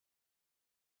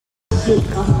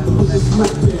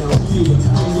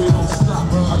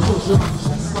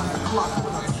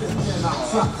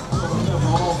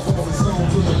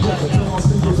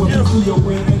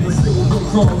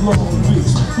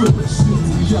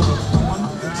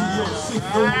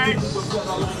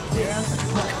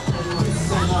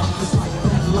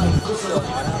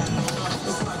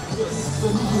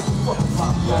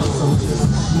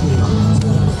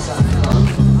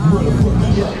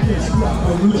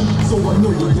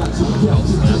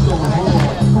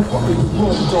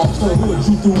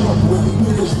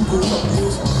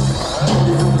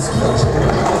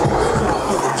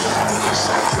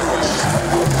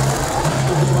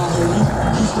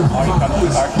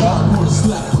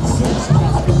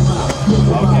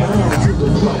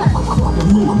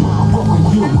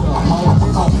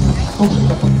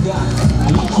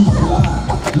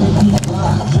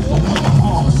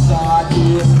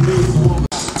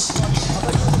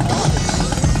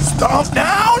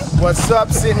Stompdown? What's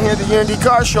up? Sitting here at the Unity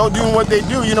Car Show doing what they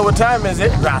do. You know what time is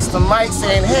it? Rasta Mike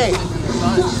saying, hey.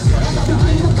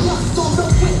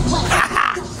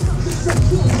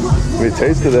 We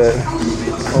tasted it.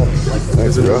 Oh,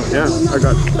 thanks, bro. Yeah, I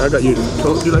got you.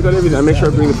 Dude, I got everything. I make sure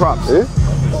I bring the props. Eh?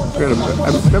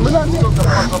 Remember that?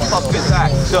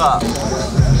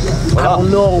 I don't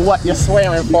know what you're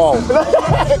swearing for.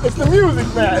 It's the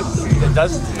music, man. It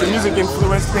does. The music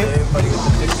influenced me.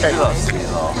 Hey,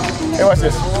 hey, watch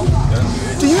this.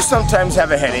 Do you sometimes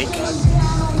have a headache?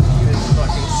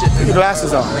 Put your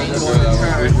glasses on. We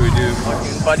do.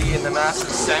 Buddy in the mask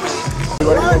is Sammy. You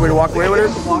want me to walk away with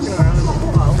it?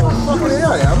 Yeah,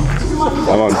 I am.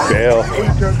 I'm on bail.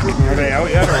 Are they out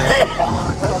yet?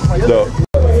 No.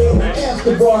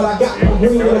 The ball, I got my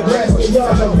green and the grass, but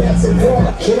y'all know that's a ball.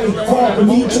 It ain't hard for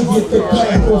me to get the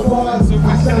plan for fun. I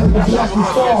sound like black and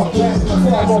fall, black and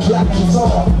fall, black and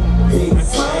tall. Big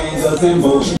hands in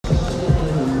motion.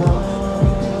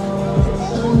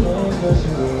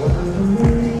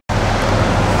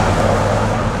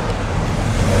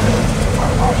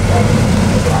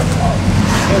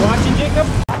 Hey, watching, Jacob?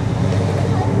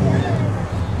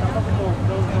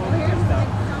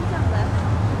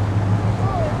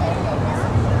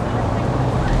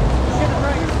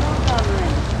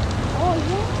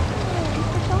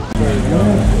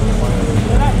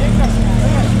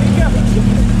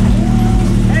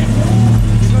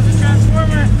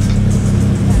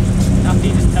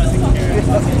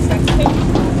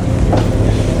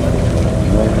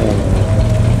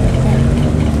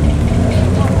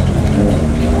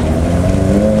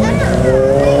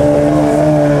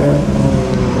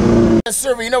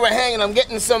 You know we're hanging. I'm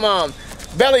getting some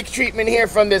belly treatment here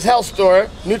from this health store.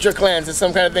 NutriCleanse is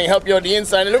some kind of thing, help you on the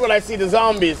inside. And look what I see, the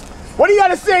zombies. What do you got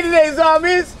to say today,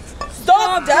 zombies?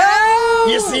 Stop down!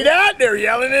 You see that? They're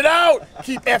yelling it out.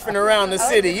 Keep effing around the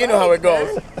city. You know how it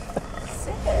goes.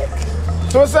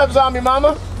 So what's up, zombie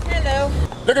mama? Hello.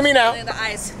 Look at me now. The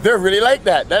eyes. They're really like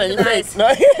that. That ain't your face.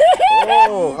 No.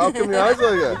 Oh, how come your eyes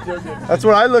like that? That's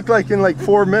what I look like in like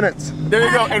 4 minutes. There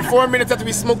you go. In 4 minutes after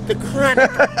we smoke the crack.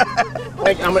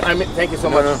 Thank you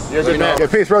so much. You're a good man. Yeah,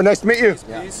 peace, bro. Nice to meet you.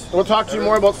 Yeah. We'll talk to you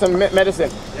more about some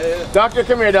medicine. Yeah. Doctor,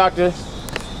 come here, doctor.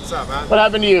 What's up, man? What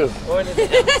happened to you?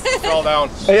 Fell down.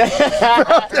 See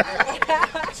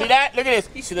that? Look at this.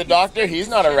 You see the doctor? He's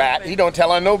not a rat. He don't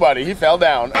tell on nobody. He fell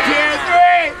down.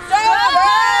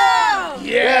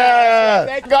 Yeah!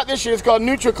 I got this shit. It's called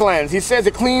NutriCleanse. He says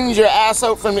it cleans your ass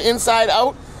out from the inside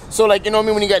out. So like, you know what I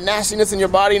mean, when you got nastiness in your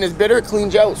body and it's bitter, it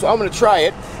cleans you out. So I'm gonna try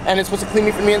it, and it's supposed to clean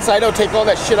me from the inside out, take all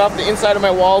that shit off the inside of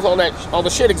my walls, all the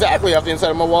shit exactly off the inside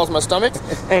of my walls, my stomach,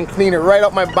 and clean it right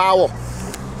up my bowel.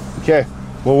 Okay,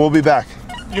 well, we'll be back.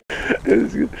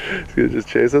 It's gonna just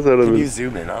chase us out of Can his... you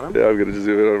zoom in on him? Yeah, I'm gonna just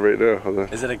zoom in on him right now. Hold on.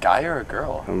 Is it a guy or a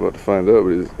girl? I'm about to find out,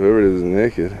 but whoever it is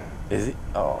naked. Is he?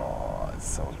 Oh, it's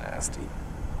so nasty.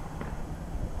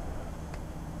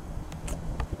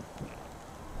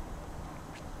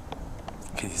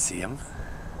 Can you see him?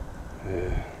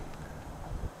 Yeah.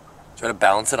 Try to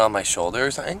balance it on my shoulder or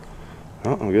something?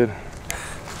 Oh, I'm good.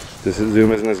 This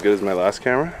zoom isn't as good as my last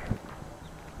camera.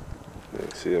 You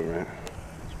can see him, right?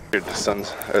 Weird, the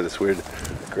sun's, or this weird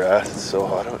grass, it's so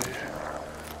hot out here.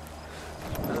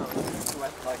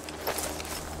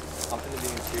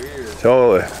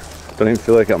 Totally. Don't even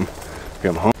feel like I'm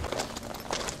home.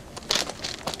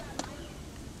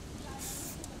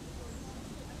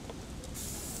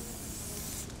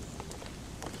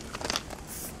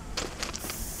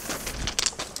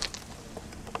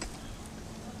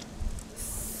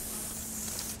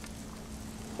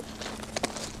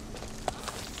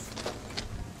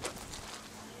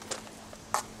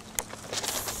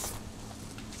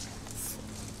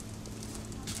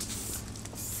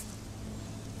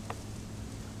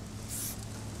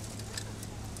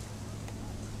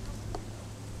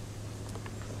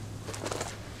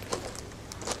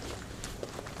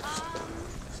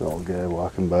 It's an old guy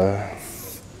walking by.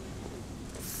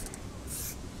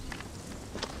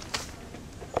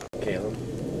 Caleb.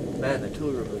 Man, the tool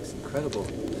room looks incredible.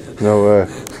 No way.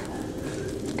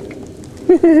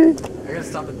 I gotta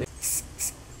stop and think.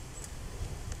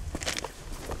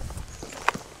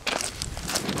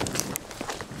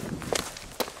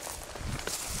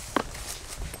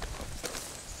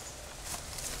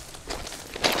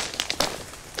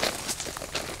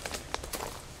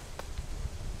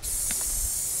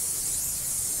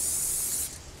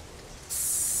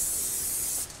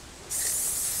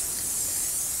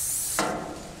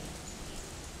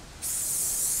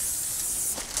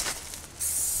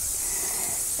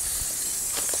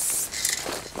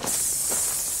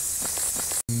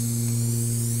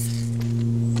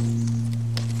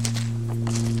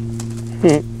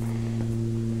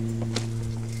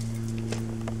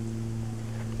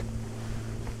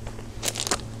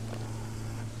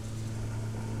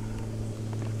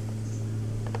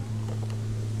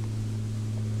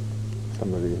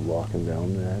 Somebody walking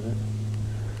down there, I think.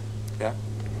 Yeah.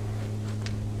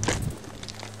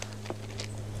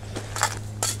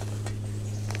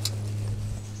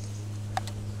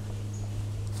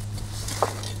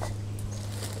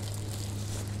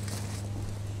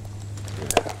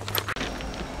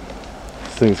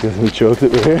 This thing's getting me choked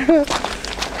over here.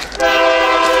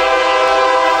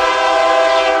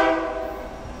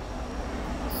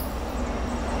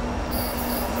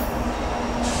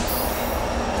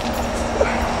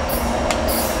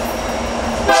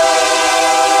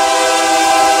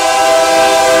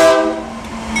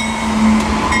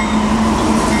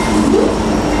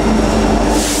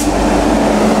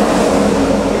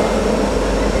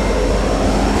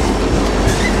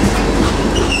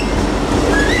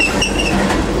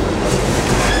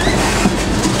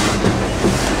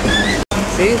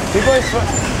 See? People are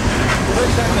starting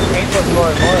to paint those more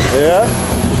and more. Yeah?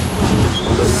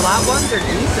 The flat ones are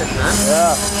decent, man.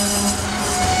 Yeah.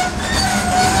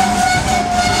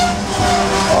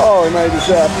 Oh, we might just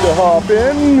have to hop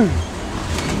in.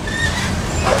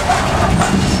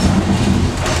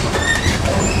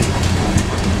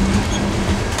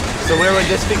 So where would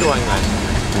this be going then?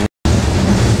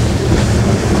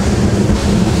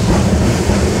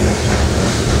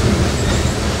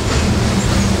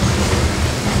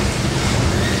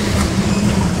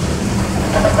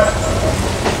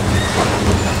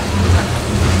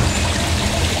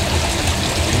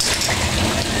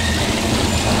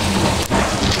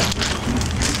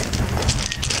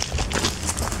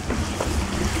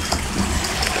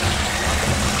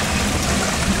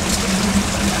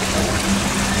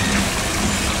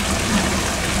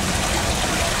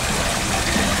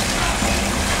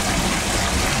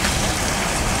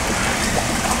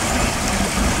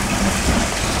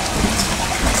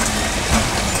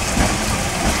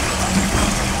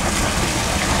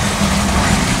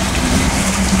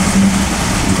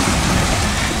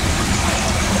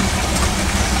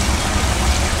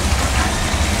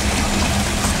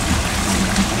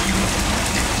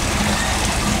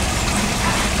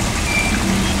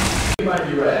 Might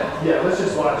be red. Yeah, let's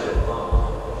just watch it.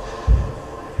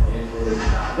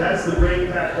 That's the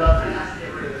brain packed up.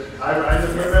 I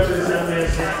remember this young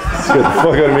man's hand. Scared the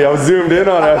fuck out of me. I was zoomed in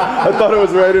on it. I thought it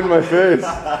was right in my face.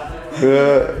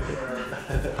 Yeah.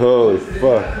 Holy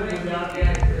fuck.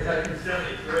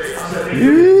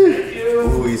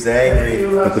 Ooh, he's angry.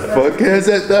 What the fuck is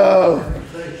it though?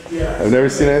 I've never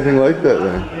seen anything like that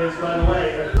thing.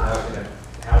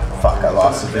 Fuck, I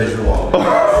lost the visual.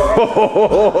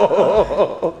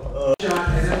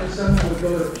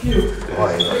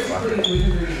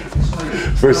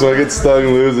 First one gets stung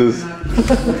loses.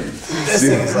 This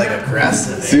thing's like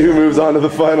aggressive. See who moves on to the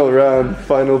final round,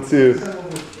 final two.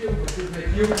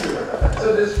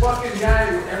 So this fucking guy,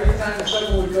 every time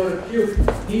someone would go to puke,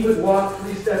 he would walk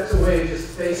 3 steps away, just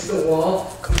face the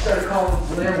wall. He started calling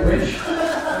him Blair Witch.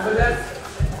 Remember that?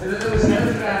 And then there was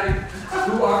another guy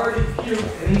who already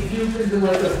puked, and he puked into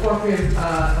like a fucking.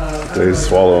 They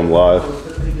swallow him live.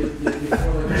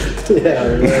 Yeah,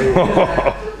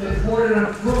 right. They poured it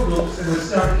on Fruit Loops and would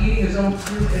start eating his own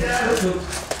fruit and Fruit Loops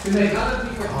to make other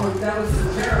people puke. That was the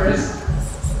terrorist.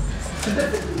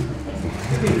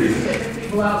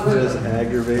 People out with Just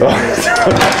aggravated.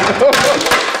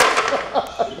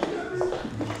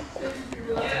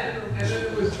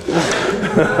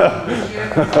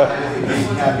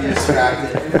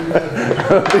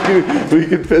 We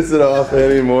could piss it off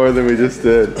any more than we just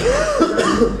did.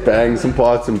 Bang some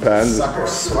pots and pans.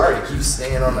 Sucker's smart. He keeps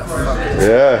staying on that fucking.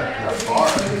 Yeah.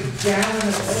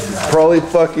 Probably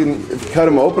fucking. If you cut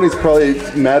him open, he's probably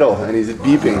metal and he's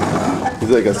beeping. He's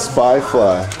like a spy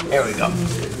fly. There we go.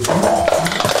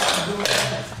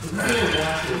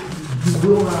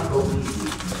 will not go easy.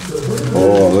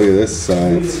 Oh, look at this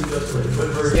science.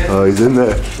 Oh, he's in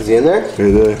there. Is he in there? Right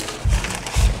there.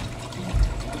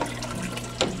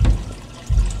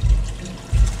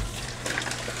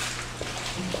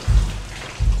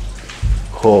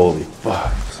 Holy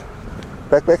fuck.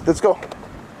 Back, let's go.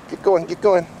 Get going, get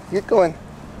going, get going.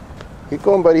 Get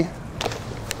going, buddy.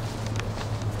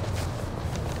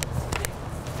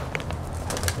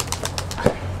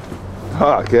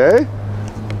 Okay.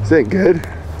 This ain't good.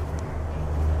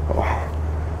 Oh.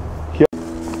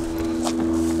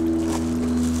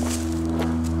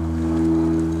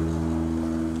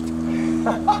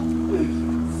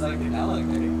 It's like an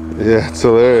alligator. Yeah, it's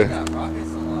hilarious. That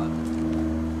rockets a lot.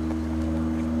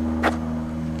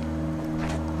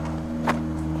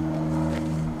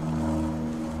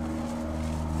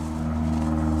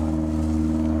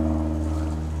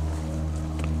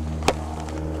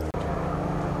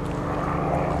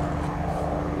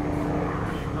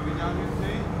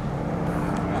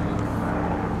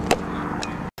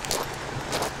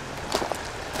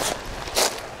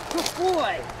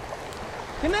 Boy,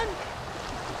 come in.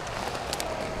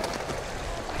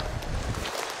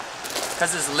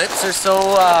 Because his lips are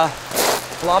so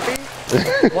floppy.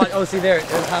 What? Oh, see there,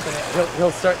 it'll happen. He'll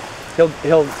start.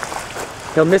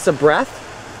 He'll miss a breath,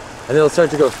 and then he'll start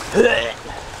to go. And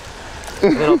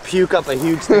then he'll puke up a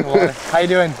huge thing of water. How you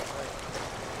doing?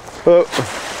 Oh.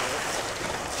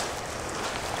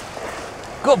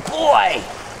 Good boy.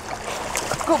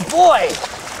 Good boy.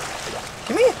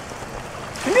 Come here.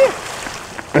 Come here.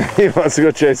 He wants to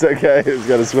go chase that guy. He's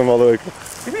got to swim all the way.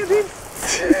 Come here, babe.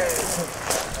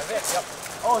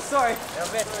 Oh, sorry.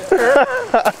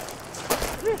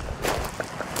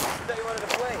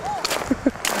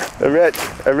 I read.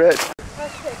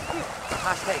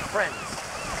 Hashtag friends.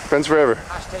 Friends forever.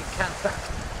 Hashtag Canada.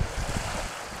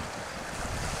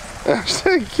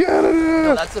 Hashtag Canada.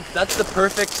 No, that's the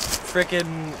perfect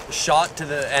freaking shot to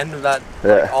the end of that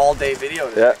Yeah. all day video.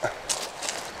 Yeah.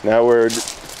 Now we're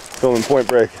filming Point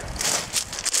Break.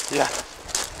 Yeah.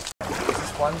 There's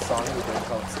this one song we did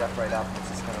called Step Right Up,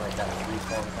 which is kind of like that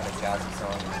free-form kind of jazzy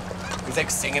song. He's like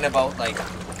singing about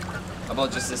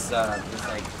just this like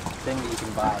thing that you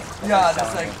can buy.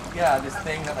 Yeah, this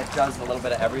thing that like does a little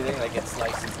bit of everything, like gets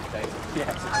license and things.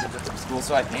 Yeah, from school.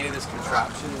 So I painted this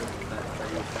contraption. Do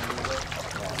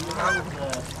you know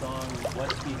the song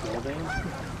What's Be Building?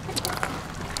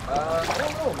 I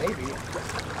don't know, maybe.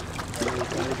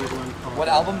 What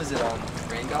album is it on?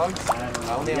 Rain Dogs?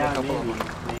 I only have a couple of them.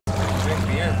 Drink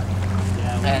beer.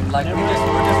 Yeah, And like we're just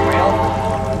rail.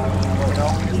 You know,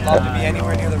 we just love to be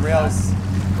anywhere near the rails.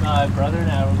 my brother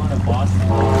and I were going to Boston.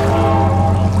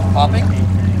 Popping?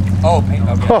 Oh, paint.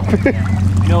 Okay.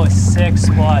 You know, a sick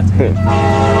spot.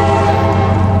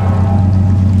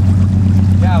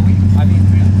 Yeah, I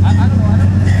don't know.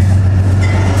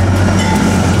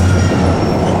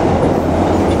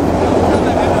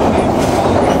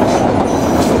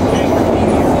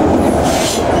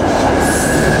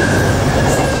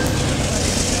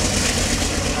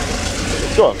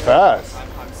 It's going fast.